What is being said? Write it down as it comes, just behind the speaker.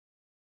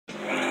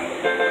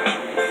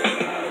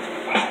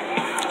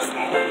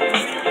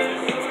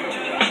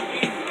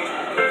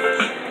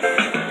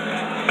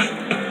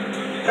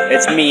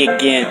It's me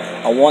again.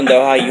 I wonder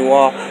how you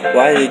are.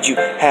 Why did you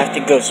have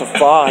to go so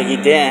far? You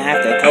didn't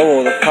have to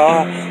tow the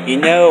car. You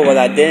know what,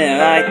 I didn't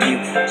like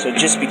you. So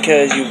just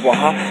because you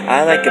are,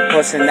 I like your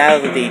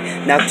personality.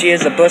 Now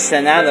tears are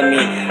bursting out of me.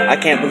 I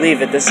can't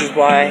believe it. This is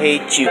why I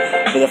hate you.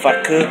 But if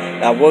I could,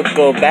 I would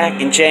go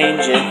back and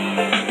change it.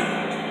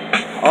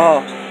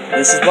 Oh,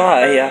 this is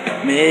why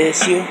I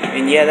miss you.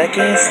 And yet I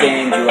can't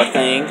stand you. I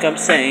think I'm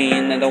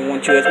saying I don't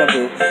want you as my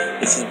boo.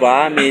 This is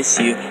why I miss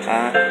you.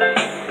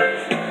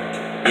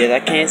 Yet I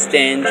can't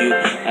stand you.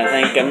 I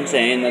think I'm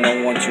saying I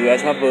don't want you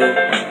as my boo.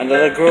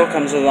 Another girl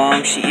comes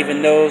along, she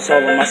even knows all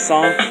of my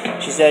songs.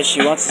 She says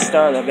she wants to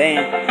start a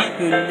band.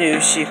 Who knew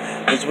she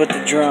was with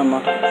the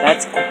drummer?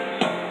 That's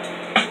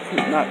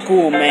not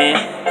cool, man.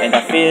 And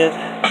I feel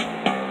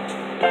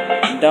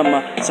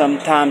dumber.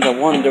 Sometimes I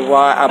wonder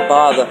why I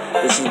bother.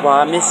 This is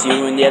why I miss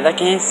you, and yet I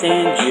can't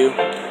stand you.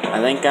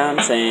 I think I'm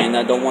saying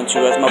I don't want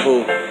you as my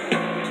boo.